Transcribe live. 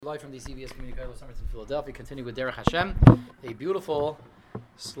Live from the CVS Community College of Somerton, Philadelphia. Continue with Derech Hashem, a beautiful,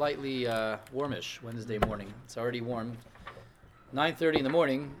 slightly warmish Wednesday morning. It's already warm. 9:30 in the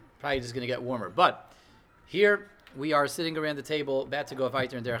morning, probably just going to get warmer. But here we are sitting around the table, about to go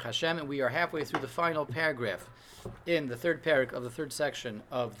weiter in Derech Hashem, and we are halfway through the final paragraph in the third parak of the third section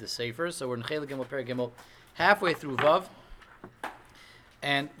of the Sefer. So we're in Chelek Gimel, Parak Gimel, halfway through Vav,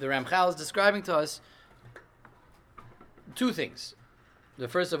 and the Ramchal is describing to us two things. The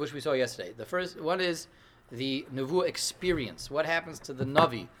first of which we saw yesterday. The first one is the Nevuah experience. What happens to the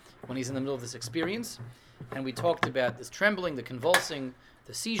Navi when he's in the middle of this experience? And we talked about this trembling, the convulsing,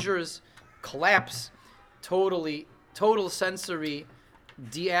 the seizures, collapse, total sensory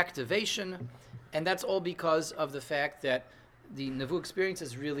deactivation. And that's all because of the fact that the Nevuah experience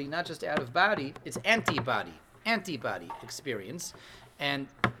is really not just out of body, it's antibody experience. And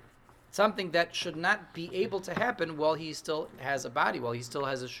something that should not be able to happen while he still has a body, while he still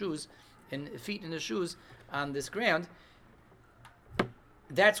has his shoes and feet in his shoes on this ground.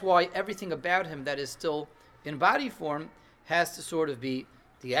 That's why everything about him that is still in body form has to sort of be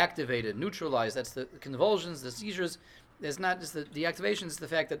deactivated, neutralized. That's the convulsions, the seizures. It's not just the deactivation, it's the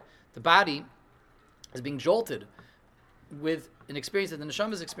fact that the body is being jolted with an experience that the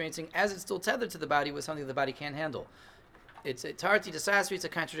neshama is experiencing as it's still tethered to the body with something the body can't handle. It's a tarti desasri, it's a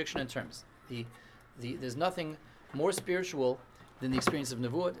contradiction in terms. There's nothing more spiritual than the experience of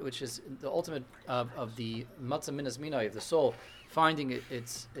Nevuah, which is the ultimate of the matzah minas minai, of the soul, finding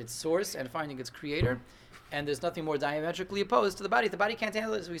its source and finding its creator. And there's nothing more diametrically opposed to the body. If the body can't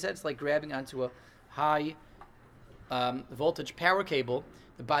handle it, as we said, it's like grabbing onto a high voltage power cable.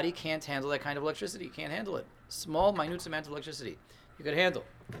 The body can't handle that kind of electricity. You can't handle it. Small, minute amount of electricity. You can handle.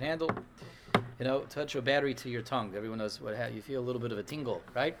 Touch a battery to your tongue. Everyone knows you feel a little bit of a tingle,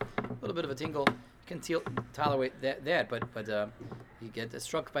 right? A little bit of a tingle. You can tolerate that, but you get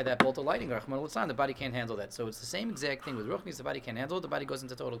struck by that bolt of lightning. The body can't handle that. So it's the same exact thing with Ruchnis. The body can't handle it. The body goes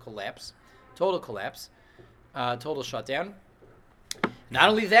into total collapse, total shutdown. Not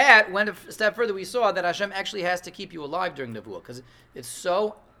only that, went a step further, we saw that Hashem actually has to keep you alive during Nevuah because it's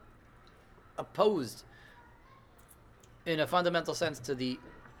so opposed in a fundamental sense to the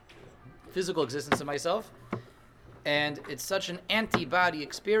physical existence of myself, and it's such an antibody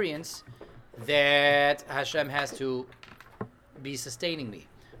experience that Hashem has to be sustaining me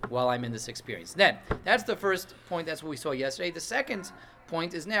while I'm in this experience. Then, that's the first point, that's what we saw yesterday. The second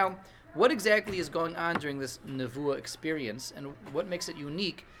point is now, what exactly is going on during this Nevuah experience, and what makes it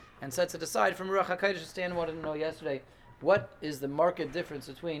unique, and sets it aside from Ruach HaKodesh. Stan wanted to know yesterday, what is the marked difference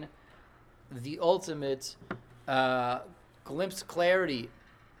between the ultimate glimpse, clarity,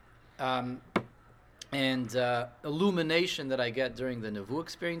 and illumination that I get during the Nevuah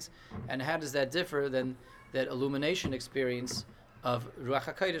experience, and how does that differ than that illumination experience of Ruach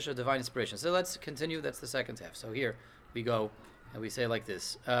HaKodesh, or divine inspiration? So let's continue. That's the second half. So here we go, and we say like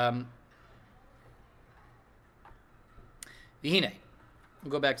this. V'hinei.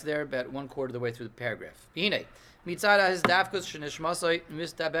 We'll go back to there about 1/4 of the way through the paragraph. V'hinei. Mitzada his davkus shenishmasai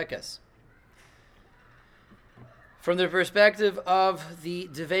misdabekes. From the perspective of the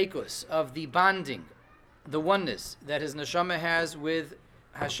devekus, of the bonding, the oneness that his neshama has with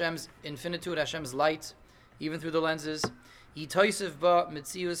Hashem's infinitude, Hashem's light, even through the lenses, yitoisiv ba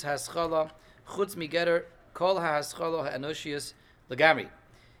mitzius haschala chutz migeter kol haschala ha'anoshius legamri.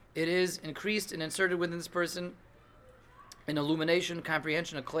 It is increased and inserted within this person an illumination,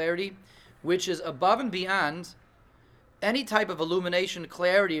 comprehension, a clarity, which is above and beyond any type of illumination,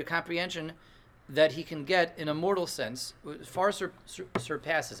 clarity, or comprehension that he can get in a mortal sense, far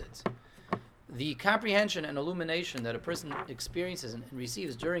surpasses it. The comprehension and illumination that a person experiences and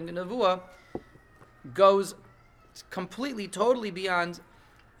receives during the Nevuah goes completely, totally beyond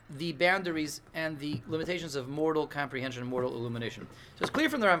the boundaries and the limitations of mortal comprehension and mortal illumination. So it's clear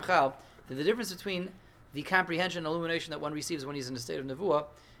from the Ramchal that the difference between the comprehension and illumination that one receives when he's in a state of Nevuah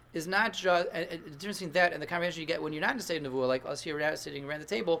is not just, the difference between that and the comprehension you get when you're not in a state of Nevuah, like us here now sitting around the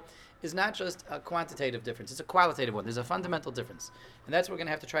table, is not just a quantitative difference, it's a qualitative one. There's a fundamental difference. And that's what we're going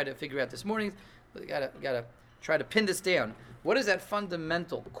to have to try to figure out this morning. We gotta try to pin this down. What is that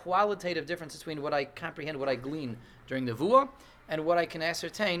fundamental, qualitative difference between what I comprehend, what I glean during Nevuah, and what I can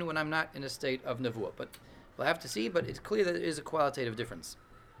ascertain when I'm not in a state of Nevuah? But we'll have to see, but it's clear that there is a qualitative difference.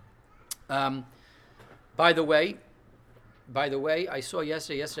 By the way, I saw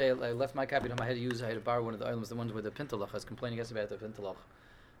yesterday I left my copy at home. I had to borrow one of the items, the ones with the pintalach. I was complaining yesterday about the pintalach.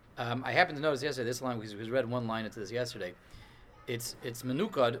 I happened to notice yesterday this line, because we read one line into this yesterday. It's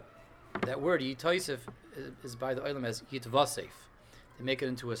menukad. That word yitoisef is by the olam as yitvasef. They make it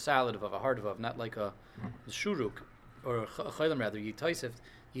into a salad of a heart of, not like a shuruk or a chaylim rather. Yitoisef.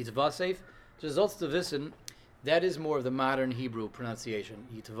 Yitvasef. Results to wissen, that is more of the modern Hebrew pronunciation,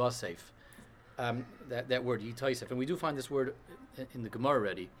 Yitvasef. That word, Yitaisef. And we do find this word in the Gemara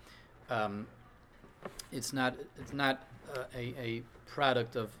already. It's not a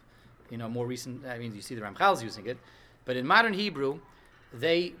product of, more recent, you see the Ramchal's using it. But in modern Hebrew,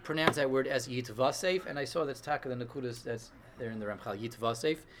 they pronounce that word as Yitvasef, and I saw that's Taka the Nakudas that's there in the Ramchal,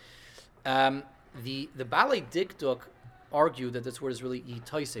 Yitvasef. The Balei Dikduk argue that this word is really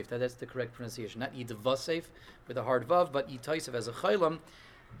Yitaisef, that's the correct pronunciation, not Yitvasef with a hard vav, but Yitaisef as a chaylam,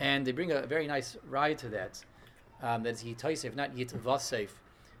 and they bring a very nice ride to that. That's Yitaisef, not Yitvasef,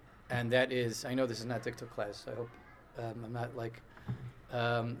 and that is, I know this is not Dikduk class, so I hope I'm not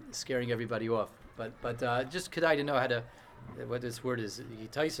scaring everybody off, but just kedai to know what this word is,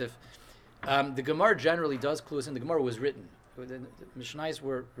 Yitaisef. The Gemara generally does clue us in. The Gemara was written. The Mishnayos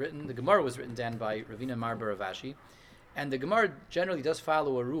were written. The Gemara was written down by Ravina Marbar Ravashi, and the Gemara generally does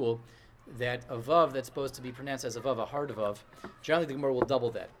follow a rule that a vav that's supposed to be pronounced as a vav, a hard vav, generally the Gemara will double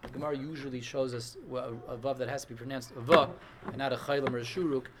that. The Gemara usually shows us a vav that has to be pronounced a vav and not a chaylam or a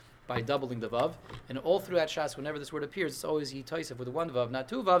shuruk by doubling the vav. And all throughout Shas, whenever this word appears, it's always Yitaisef with one vav, not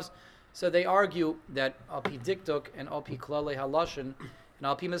two vavs. So they argue that al pi dikduk and al pi klalei halashon and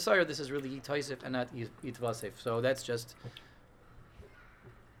al pi Messiah, this is really Yitaisef and not Yitvasef. So that's just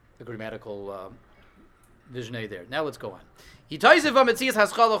a grammatical visionary there. Now let's go on. When the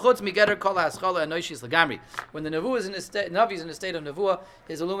Nevuah is in a state, Navi is in a state of Nevuah,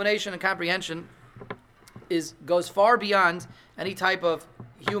 his illumination and comprehension goes far beyond any type of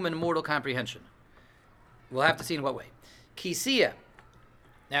human mortal comprehension. We'll have to see in what way. Kisiya.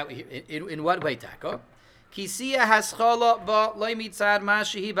 Now, in what way, Tako? Kisiya haschala ba loy mitzad ma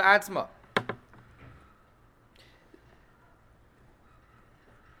shehi ba'atzma.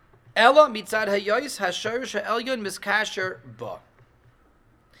 Ella mitzad hayois hashorish ha'elyon miskasher ba.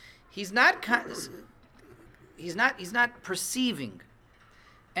 He's not perceiving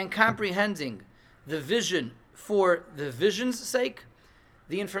and comprehending the vision for the vision's sake,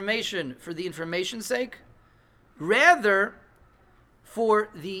 the information for the information's sake, rather for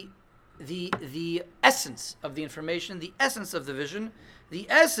the essence of the information, the essence of the vision, the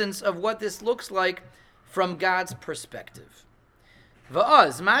essence of what this looks like from God's perspective.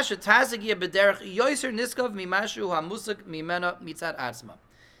 That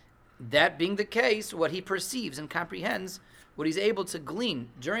being the case, what he perceives and comprehends, what he's able to glean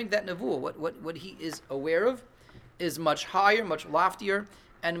during that nevuah, what he is aware of, is much higher, much loftier,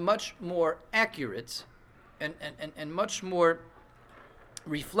 and much more accurate, and much more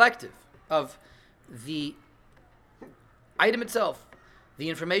reflective of the item itself, the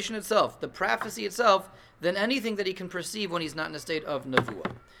information itself, the prophecy itself, than anything that he can perceive when he's not in a state of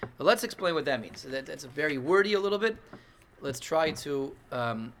nevuah. But let's explain what that means. That's very wordy a little bit. Let's try to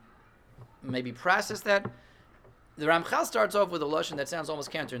maybe process that. The Ramchal starts off with a lashon that sounds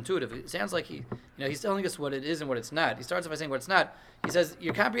almost counterintuitive. It sounds like he's telling us what it is and what it's not. He starts off by saying what it's not. He says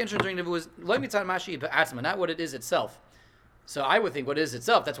your comprehension during nevuah is lo mitzad mashi ba'atzma, not what it is itself. So I would think what it is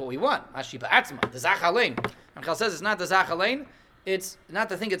itself, that's what we want. Mashi ba'atzma, the zachalein. Ramchal says it's not the zachalein, it's not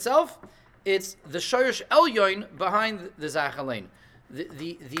the thing itself, it's the shorish elyon behind the zachalein.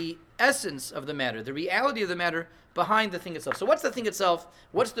 The essence of the matter, the reality of the matter behind the thing itself. So what's the thing itself?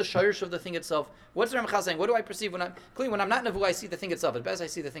 What's the shorish of the thing itself? What's the Ramchal saying? What do I perceive when I'm not nevuah? I see the thing itself. At best, I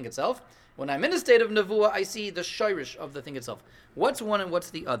see the thing itself. When I'm in a state of nevuah, I see the shorish of the thing itself. What's one and what's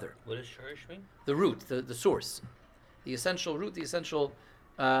the other? What does shorish mean? The root, the source, the essential root, the essential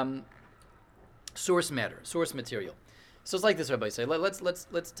source matter, source material. So it's like this, Rabbi say.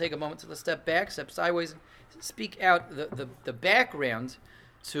 Let's take a moment to step back, step sideways, speak out the background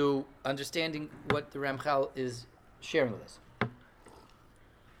to understanding what the Ramchal is sharing with us.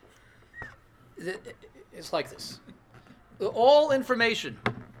 It's like this. All information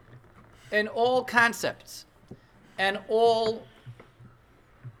and all concepts and all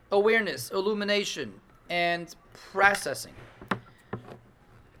awareness, illumination, and processing,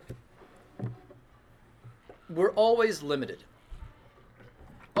 we're always limited.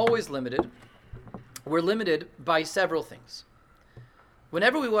 Always limited. We're limited by several things.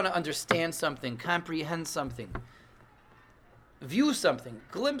 Whenever we want to understand something, comprehend something, view something,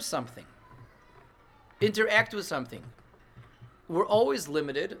 glimpse something, interact with something, we're always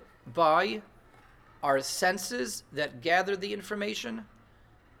limited by our senses that gather the information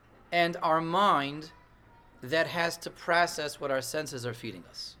and our mind that has to process what our senses are feeding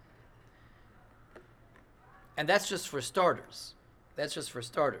us. And that's just for starters.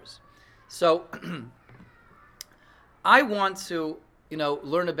 So I want to,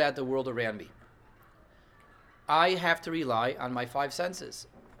 learn about the world around me. I have to rely on my five senses.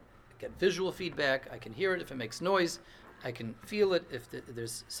 get visual feedback. I can hear it if it makes noise. I can feel it if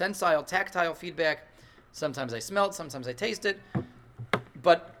there's sensile, tactile feedback. Sometimes I smell it, sometimes I taste it.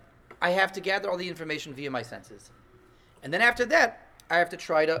 But I have to gather all the information via my senses. And then after that, I have to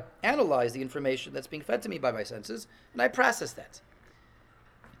try to analyze the information that's being fed to me by my senses, and I process that.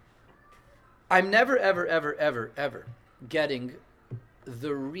 I'm never, ever, ever, ever, ever getting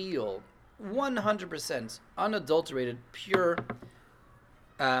the real, 100% unadulterated, pure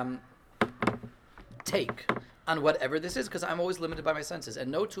take on whatever this is, because I'm always limited by my senses,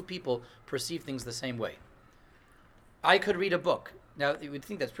 and no two people perceive things the same way. I could read a book. Now, you would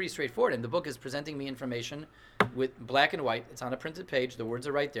think that's pretty straightforward, and the book is presenting me information with black and white. It's on a printed page. The words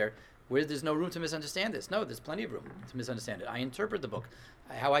are right there. Where there's no room to misunderstand this. No, there's plenty of room to misunderstand it. I interpret the book,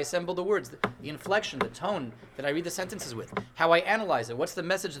 how I assemble the words, the inflection, the tone that I read the sentences with, how I analyze it. What's the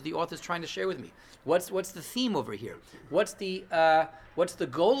message that the author's trying to share with me? What's the theme over here? What's the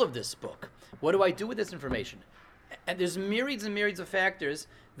goal of this book? What do I do with this information? And there's myriads and myriads of factors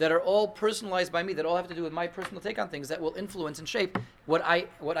that are all personalized by me, that all have to do with my personal take on things, that will influence and shape what I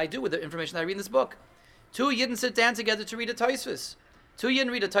do with the information that I read in this book. Two Yidden sit down together to read a Tosfos. Two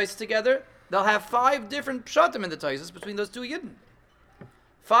Yidden read a Tosfos together. They'll have 5 different pshatim in the Tosfos between those two Yidden.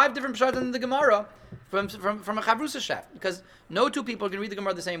 5 different pshatim in the Gemara from a chavrusa shaft, because no two people are going to read the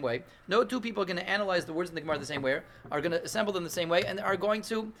Gemara the same way. No two people are going to analyze the words in the Gemara the same way, are going to assemble them the same way, and are going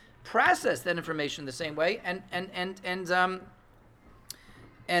to process that information the same way, and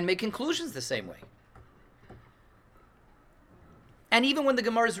make conclusions the same way. And even when the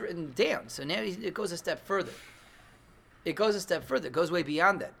Gemara is written down, so now it goes a step further. It goes way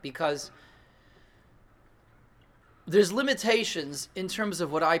beyond that, because there's limitations in terms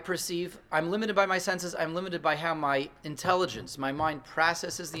of what I perceive. I'm limited by my senses. I'm limited by how my intelligence, my mind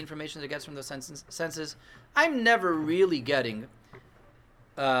processes the information that it gets from those senses. I'm never really getting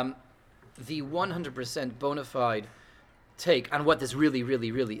the 100% bona fide take on what this really,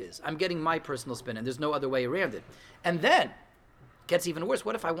 really, really is. I'm getting my personal spin, and there's no other way around it. And then it gets even worse.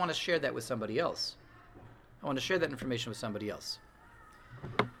 What if I want to share that with somebody else? I want to share that information with somebody else.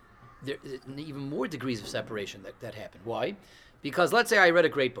 There are even more degrees of separation that happen. Why? Because let's say I read a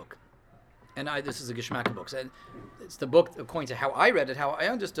great book, and this is a Geschmack book, and it's the book according to how I read it, how I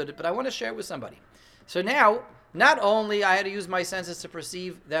understood it, but I want to share it with somebody. So now, not only I had to use my senses to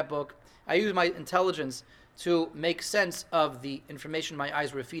perceive that book, I used my intelligence to make sense of the information my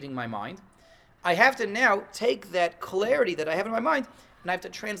eyes were feeding my mind. I have to now take that clarity that I have in my mind, and I have to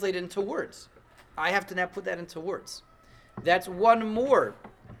translate it into words. I have to now put that into words. That's one more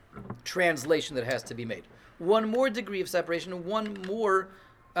translation that has to be made. One more degree of separation, one more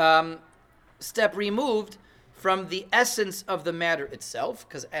step removed from the essence of the matter itself,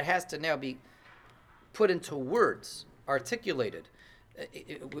 because it has to now be put into words, articulated.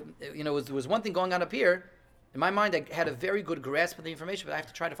 There was one thing going on up here. In my mind, I had a very good grasp of the information, but I have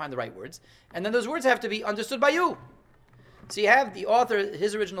to try to find the right words. And then those words have to be understood by you. So you have the author,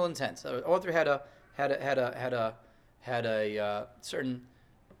 his original intent. So the author had a certain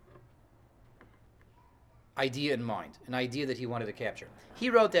idea in mind, an idea that he wanted to capture. He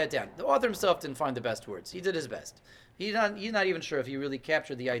wrote that down. The author himself didn't find the best words. He did his best. He's not even sure if he really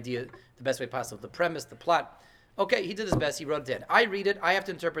captured the idea the best way possible, the premise, the plot. Okay, he did his best. He wrote it down. I read it. I have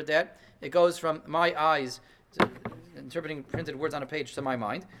to interpret that. It goes from my eyes, interpreting printed words on a page, to my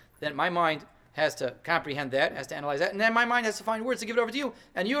mind. Then my mind has to comprehend that, has to analyze that, and then my mind has to find words to give it over to you.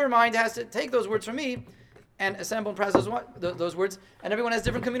 And your mind has to take those words from me and assemble and process those words. And everyone has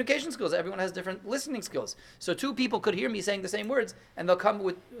different communication skills. Everyone has different listening skills. So two people could hear me saying the same words, and they'll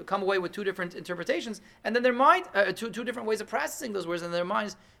come away with 2 different interpretations. And then their mind, two different ways of processing those words, and their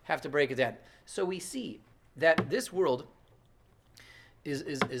minds have to break it down. So we see that this world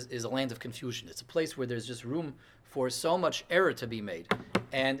is a land of confusion. It's a place where there's just room for so much error to be made,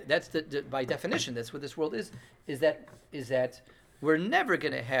 and that's by definition, that's what this world is that we're never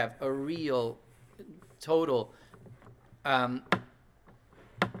going to have a real, total,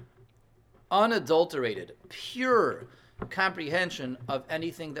 unadulterated, pure comprehension of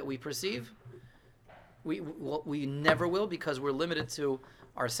anything that we perceive. We never will, because we're limited to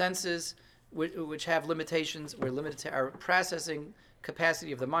our senses, which have limitations. We're limited to our processing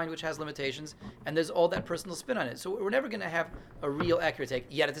capacity of the mind, which has limitations, and there's all that personal spin on it. So we're never going to have a real accurate take,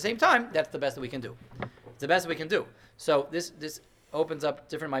 yet at the same time, that's the best that we can do. It's the best we can do. So this opens up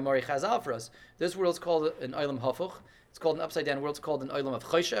different Maimori Chazal for us. This world's called an Olam Hafuch. It's called an upside down world. It's called an Olam of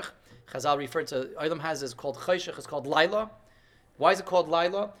Choshech. Chazal referred to Olam Haz as called Choshech. It's called Laila. Why is it called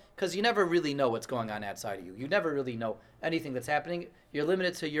Laila? Because you never really know what's going on outside of you. You never really know anything that's happening. You're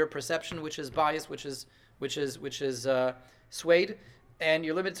limited to your perception, which is biased, which is swayed, and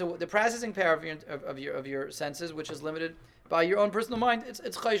you're limited to the processing power of your senses, which is limited by your own personal mind. It's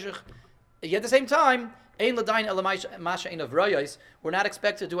chayshich. Yet at the same time, we're not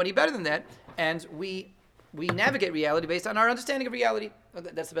expected to do any better than that, and we navigate reality based on our understanding of reality.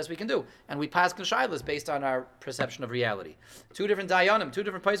 That's the best we can do. And we pass shaylas based on our perception of reality. Two different dayanim, two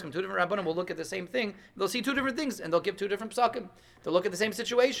different paiskim, two different rabbanim will look at the same thing. They'll see two different things, and they'll give two different psakim. They'll look at the same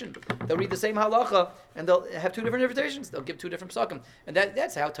situation. They'll read the same halacha, and they'll have two different interpretations. They'll give two different psakim. And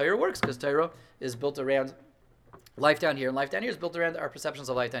that's how Torah works, because Torah is built around life down here, and life down here is built around our perceptions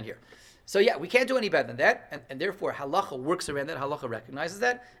of life down here. So yeah, we can't do any better than that, and therefore halacha works around that. Halacha recognizes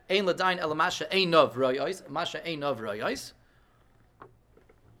that. Ein ladain elamasha einov rayos, masha einov rayos.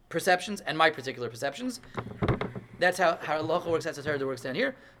 Perceptions and my particular perceptions. That's how halacha works. That's how Torah works down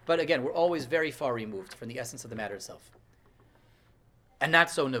here. But again, we're always very far removed from the essence of the matter itself, and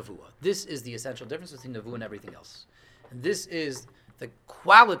not so nevuah. This is the essential difference between nevuah and everything else. And this is the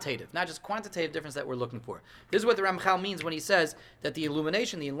qualitative, not just quantitative difference that we're looking for. This is what the Ramchal means when he says that the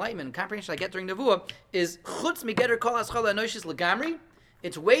illumination, the enlightenment, and comprehension I get during Nevuah is chutz migeter kol haschala anoshis legamri.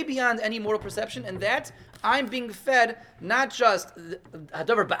 It's way beyond any mortal perception, and that I'm being fed not just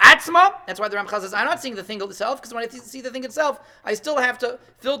hadavar ba'atzma. That's why the Ramchal says I'm not seeing the thing itself, because when I see the thing itself, I still have to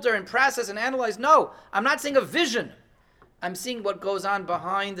filter and process and analyze. No, I'm not seeing a vision. I'm seeing what goes on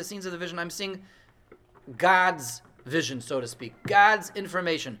behind the scenes of the vision. I'm seeing God's vision, so to speak, God's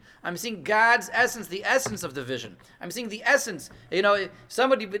information. I'm seeing God's essence, the essence of the vision. I'm seeing the essence. If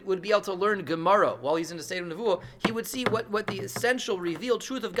somebody would be able to learn Gemara while he's in the state of Nevuah, he would see what the essential revealed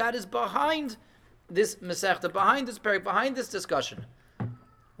truth of God is behind this Masechta, behind this parak, behind this discussion.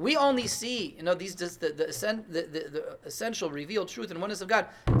 We only see, the essential revealed truth and oneness of God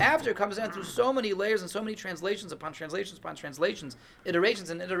after it comes down through so many layers and so many translations upon translations upon translations, iterations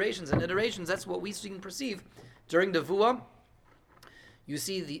and iterations and iterations. That's what we see and perceive. During Nevuah, you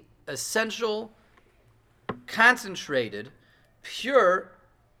see the essential, concentrated, pure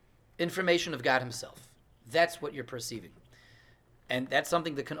information of God Himself. That's what you're perceiving. And that's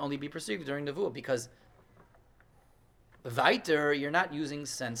something that can only be perceived during Nevuah, because weiter, you're not using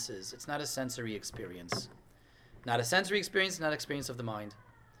senses. It's not a sensory experience. Not a sensory experience, not an experience of the mind.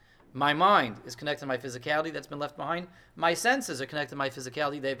 My mind is connected to my physicality that's been left behind. My senses are connected to my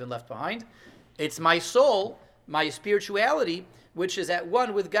physicality, they've been left behind. It's my soul, my spirituality, which is at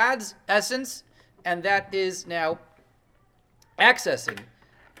one with God's essence, and that is now accessing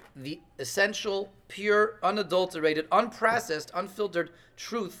the essential, pure, unadulterated, unprocessed, unfiltered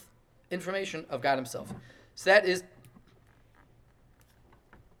truth, information of God Himself. So that is,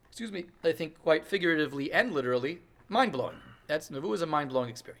 I think quite figuratively and literally, mind-blowing. Nevuah is a mind-blowing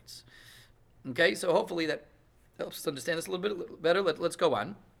experience. Okay, so hopefully that helps us understand this a little bit better. Let's go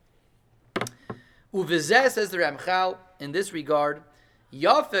on. Uvizeh, says the Ramchal, in this regard,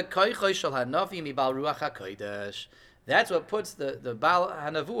 Yafe koichoy shel hanavi mibal ruach hakodesh. That's what puts the Baal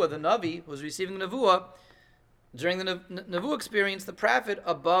HaNavuah, the Navi, who's receiving Nevuah, during the Nevuah experience, the prophet,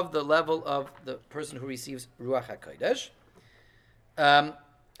 above the level of the person who receives Ruach HaKodesh.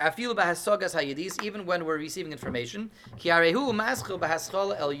 Afilu b'hasogas hayidis, even when we're receiving information. Ki arehu maschil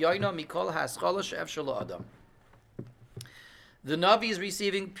b'haschala el yoino mikol haschala she'ef shelo adam. The Navi is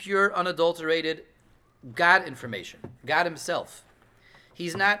receiving pure, unadulterated God information, God Himself.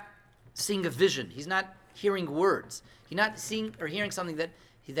 He's not seeing a vision. He's not hearing words. He's not seeing or hearing something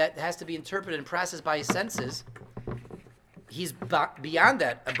that has to be interpreted and processed by his senses. He's beyond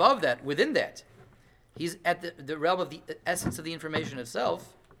that, above that, within that. He's at the realm of the essence of the information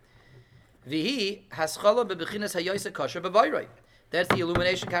itself. Vihi haschala bebechinas hayosa kosher b'vayroi. That's the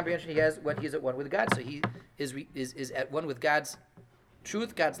illumination, comprehension he has when he's at one with God. So he is at one with God's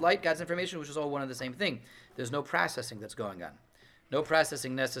truth, God's light, God's information, which is all one and the same thing. There's no processing that's going on. No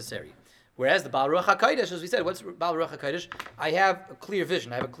processing necessary. Whereas the Baal Ruach HaKodesh, as we said, what's Baal Ruach HaKodesh? I have a clear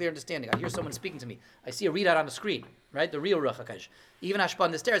vision. I have a clear understanding. I hear someone speaking to me. I see a readout on the screen, right? The real Ruach HaKodesh. Even Ashpa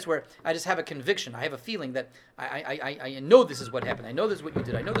on the stairs, where I just have a conviction. I have a feeling that I know this is what happened. I know this is what you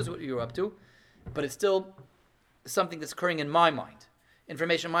did. I know this is what you were up to. But it's still something that's occurring in my mind.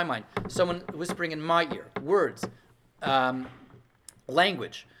 Information in my mind. Someone whispering in my ear. Words.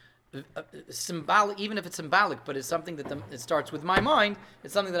 Language. Symbolic, even if it's symbolic, but it's something that it starts with my mind.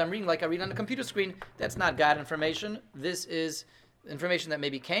 It's something that I'm reading, like I read on a computer screen. That's not God information. This is information that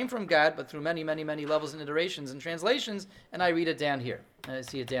maybe came from God, but through many, many, many levels and iterations and translations, and I read it down here, and I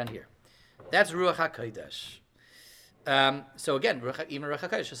see it down here. That's Ruach HaKodesh. So again, even Ruach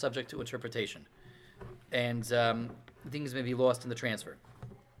HaKodesh is subject to interpretation, and things may be lost in the transfer.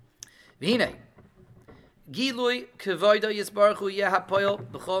 V'hinei. Gilui kevoida yisbarchu yehapoil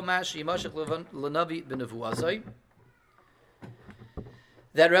b'chol ma sheyimashach l'navi b'nevuah azay.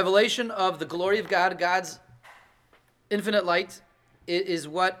 That revelation of the glory of God, God's infinite light, is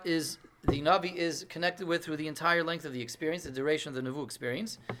what is the Navi is connected with through the entire length of the experience, the duration of the Nevu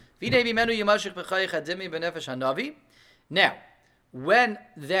experience. Now, when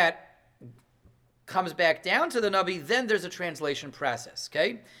that comes back down to the Navi, then there's a translation process.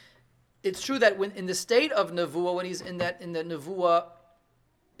 Okay, it's true that when in the state of Nevuah, when he's in the Nevuah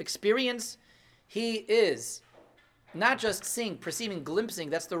experience, he is not just seeing, perceiving, glimpsing.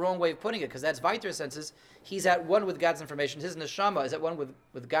 That's the wrong way of putting it, because that's Viter senses. He's at one with God's information. His neshama is at one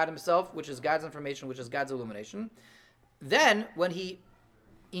with God himself, which is God's information, which is God's illumination. Then, when he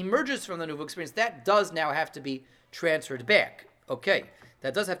emerges from the Nevuah experience, that does now have to be transferred back. Okay,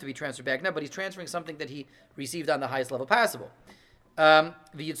 that does have to be transferred back now, but he's transferring something that he received on the highest level possible. But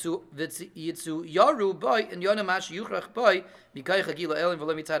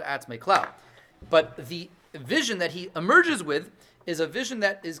the vision that he emerges with is a vision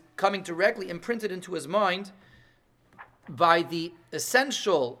that is coming directly imprinted into his mind by the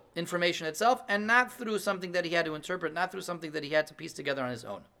essential information itself, and not through something that he had to interpret, not through something that he had to piece together on his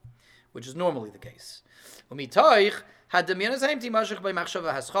own, which is normally the case.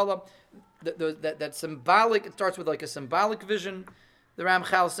 That symbolic, it starts with like a symbolic vision. The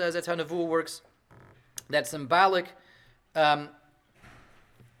Ramchal says that's how Nevuah works. That symbolic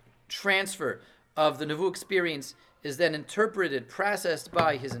transfer of the Nevuah experience is then interpreted, processed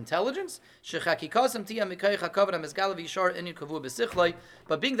by his intelligence. But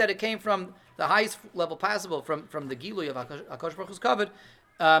being that it came from the highest level possible, from the Gilui of HaKadosh Baruch Hu's Kavod,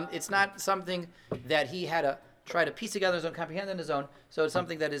 it's not something that he had to try to piece together on his own, comprehend on his own. So it's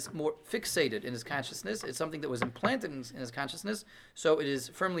something that is more fixated in his consciousness. It's something that was implanted in his consciousness. So it is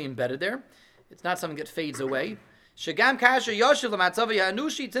firmly embedded there. It's not something that fades away. So even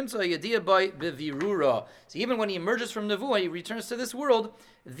when he emerges from Nevuah, he returns to this world,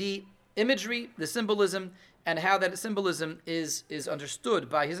 the imagery, the symbolism, and how that symbolism is understood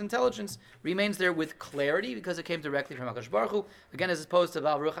by his intelligence remains there with clarity, because it came directly from HaKadosh Baruch Hu. Again, as opposed to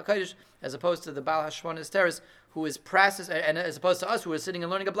Baal Ruach HaKodesh, as opposed to the Baal Hashmonis Teres, who is processed, and as opposed to us, who are sitting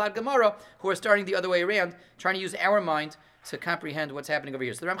and learning a Blad Gemara, who are starting the other way around, trying to use our mind to comprehend what's happening over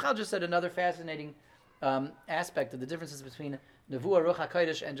here. So the Ramchal just said another fascinating aspect of the differences between Nevuah, Ruach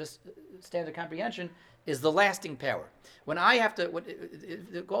HaKodesh, and just standard comprehension is the lasting power. When I have to,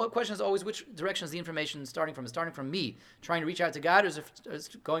 the question is always which direction is the information starting from? Is starting from me, trying to reach out to God, or is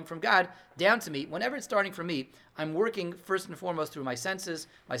it going from God down to me? Whenever it's starting from me, I'm working first and foremost through my senses.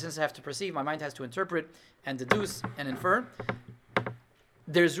 My senses have to perceive, my mind has to interpret and deduce and infer.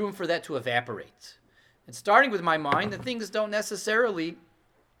 There's room for that to evaporate. And starting with my mind, the things don't necessarily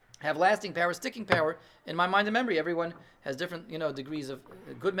have lasting power, sticking power in my mind and memory. Everyone has different, degrees of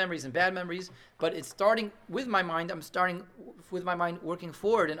good memories and bad memories, but it's starting with my mind. I'm starting with my mind working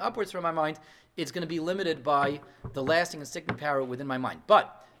forward and upwards from my mind. It's going to be limited by the lasting and sticking power within my mind.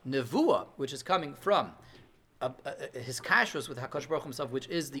 But Nevuah, which is coming from his kashrus with HaKadosh Baruch Hu himself, which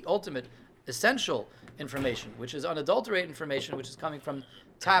is the ultimate essential information, which is unadulterated information, which is coming from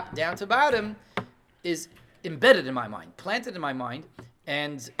top down to bottom, is embedded in my mind, planted in my mind,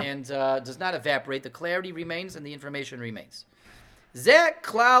 and does not evaporate. The clarity remains and the information remains. This, says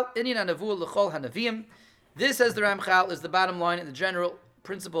the Ramchal, is the bottom line and the general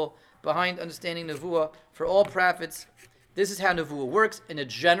principle behind understanding Nevuah for all prophets. This is how Nevuah works in a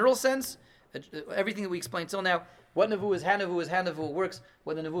general sense. Everything that we explained till now, what Nevuah is, how Nevuah works,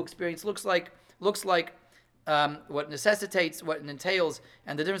 what the Nevuah experience looks like, what necessitates, what it entails,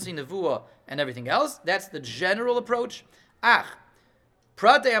 and the difference between Nevuah and everything else. That's the general approach.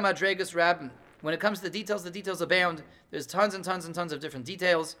 Pratei Amadregas Rabbin. When it comes to the details abound. There's tons and tons and tons of different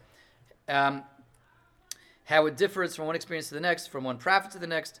details. How it differs from one experience to the next, from one prophet to the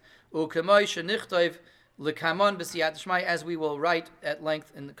next. As we will write at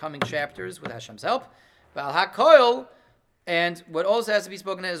length in the coming chapters with Hashem's help. And what also has to be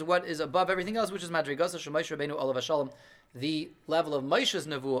spoken is what is above everything else, which is Madrigas Shel Moshe Rabbeinu Olav Shalom, the level of Moshe's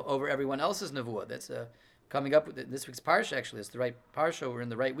Nevuah over everyone else's Nevuah. That's coming up with this week's parsha. Actually, it's the right parsha. We're in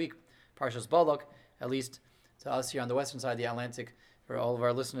the right week. Parshas Balak, at least to us here on the western side of the Atlantic. For all of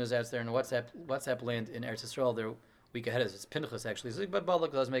our listeners out there in the WhatsApp land in Eretz Yisrael, they're a week ahead of us. It's Pinchas, actually. But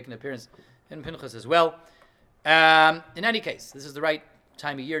Balak does make an appearance in Pinchas as well. In any case, this is the right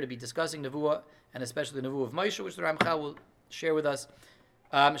time of year to be discussing Nevuah, and especially the Nevuah of Moshe, which the Ramchal will share with us.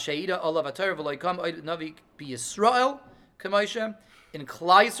 She'ida olav atayr v'loikam oid navi b'Yisrael k'Moshe. In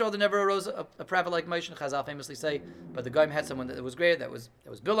Klal Yisrael, there never arose a prophet like Moshe. Chazal famously say, but the Goyim had someone that was great. That was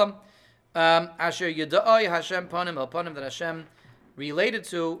Bilam. Asher yeda'ai Hashem panim el panim, that Hashem related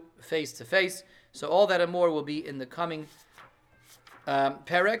to face. So all that and more will be in the coming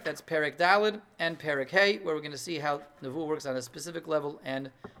Perek, that's Perek Dalid, and Perek Hey, where we're going to see how Nevuah works on a specific level,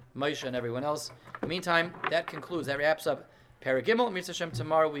 and Moshe and everyone else. In the meantime, that wraps up Perek Gimel. Mitzvah Hashem,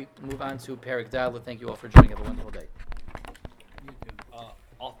 tomorrow we move on to Perek Dalid. Thank you all for joining. Have a wonderful day.